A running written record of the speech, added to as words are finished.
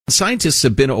scientists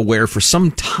have been aware for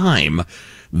some time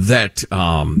that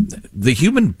the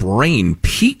human brain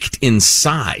peaked in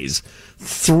size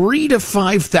 3,000 to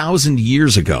 5,000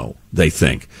 years ago. They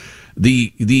think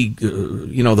the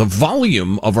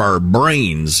volume of our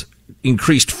brains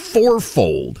increased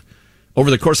fourfold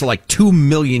over the course of like 2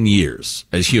 million years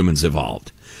as humans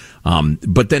evolved.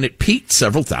 But then it peaked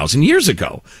several thousand years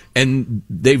ago, and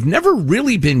they've never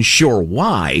really been sure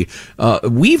why.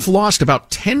 We've lost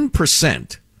about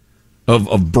 10%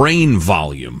 of brain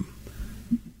volume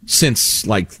since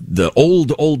like the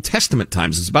Old Testament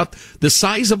times. It's about the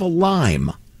size of a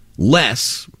lime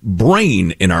less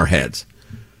brain in our heads.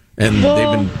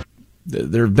 And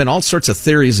there have been all sorts of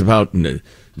theories about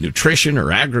nutrition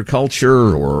or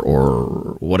agriculture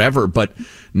or whatever, but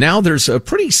now there's a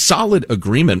pretty solid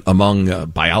agreement among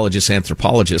biologists,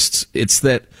 anthropologists. It's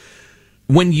that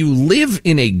when you live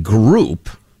in a group,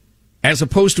 as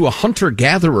opposed to a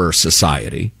hunter-gatherer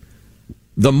society,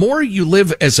 the more you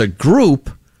live as a group,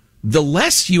 the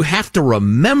less you have to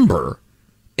remember,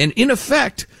 and in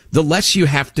effect, the less you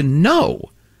have to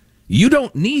know. You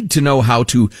don't need to know how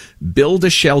to build a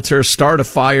shelter, start a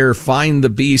fire, find the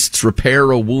beasts,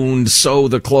 repair a wound, sew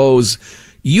the clothes.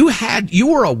 You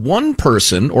were a one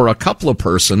person or a couple of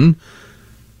person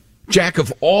jack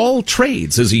of all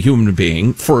trades as a human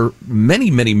being for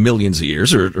many, many millions of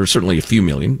years, or certainly a few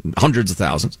million, hundreds of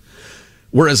thousands.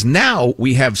 Whereas now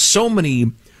we have so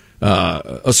many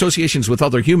associations with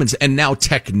other humans, and now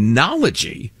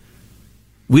technology,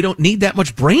 we don't need that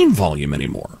much brain volume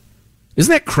anymore.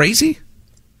 Isn't that crazy?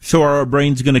 So are our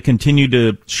brains going to continue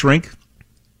to shrink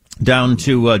down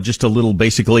to just a little,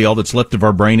 basically all that's left of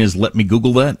our brain is let me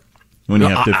Google that? When you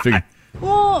have to figure...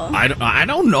 I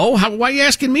don't know. Why are you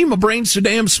asking me? My brain's so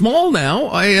damn small now.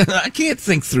 I can't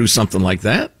think through something like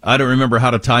that. I don't remember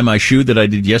how to tie my shoe that I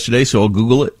did yesterday, so I'll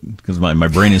Google it, because my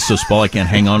brain is so small I can't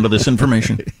hang on to this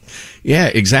information. Yeah,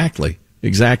 exactly.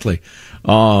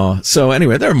 So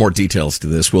anyway, there are more details to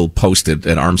this. We'll post it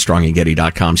at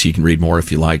armstrongandgetty.com so you can read more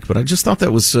if you like. But I just thought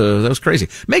that was crazy.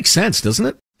 Makes sense, doesn't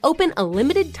it? Open a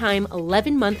limited-time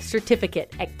 11-month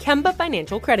certificate at Kemba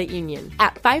Financial Credit Union.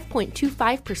 At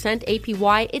 5.25%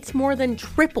 APY, it's more than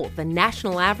triple the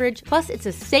national average, plus it's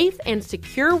a safe and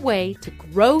secure way to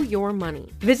grow your money.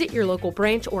 Visit your local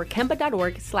branch or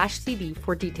kemba.org/cd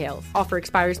for details. Offer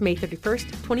expires May 31st,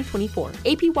 2024.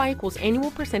 APY equals annual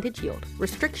percentage yield.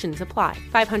 Restrictions apply.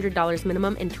 $500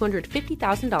 minimum and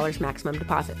 $250,000 maximum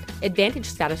deposit. Advantage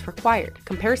status required.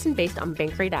 Comparison based on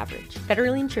bank rate average.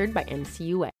 Federally insured by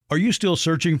NCUA. Are you still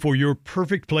searching for your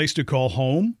perfect place to call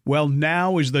home? Well,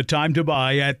 now is the time to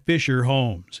buy at Fisher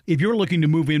Homes. If you're looking to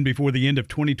move in before the end of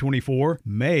 2024,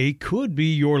 May could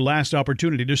be your last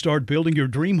opportunity to start building your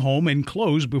dream home and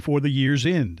close before the year's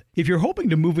end. If you're hoping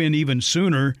to move in even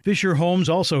sooner, Fisher Homes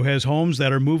also has homes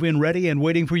that are move-in ready and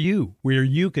waiting for you, where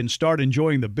you can start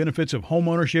enjoying the benefits of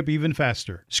homeownership even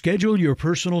faster. Schedule your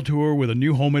personal tour with a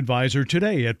new home advisor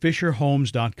today at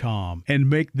FisherHomes.com and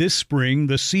make this spring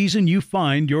the season you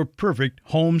find your perfect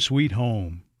home sweet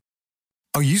home.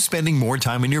 Are you spending more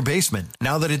time in your basement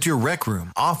now that it's your rec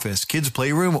room, office, kids'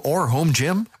 playroom, or home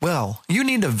gym? Well, you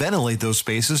need to ventilate those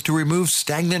spaces to remove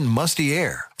stagnant, musty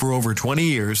air. For over 20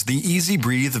 years, the Easy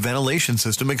Breathe ventilation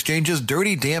system exchanges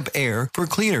dirty, damp air for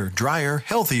cleaner, drier,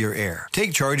 healthier air.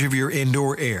 Take charge of your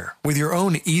indoor air with your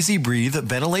own Easy Breathe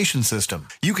ventilation system.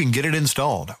 You can get it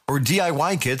installed, or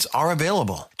DIY kits are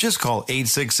available. Just call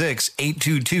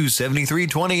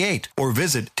 866-822-7328 or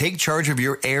visit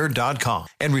takechargeofyourair.com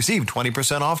and receive 20%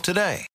 off today.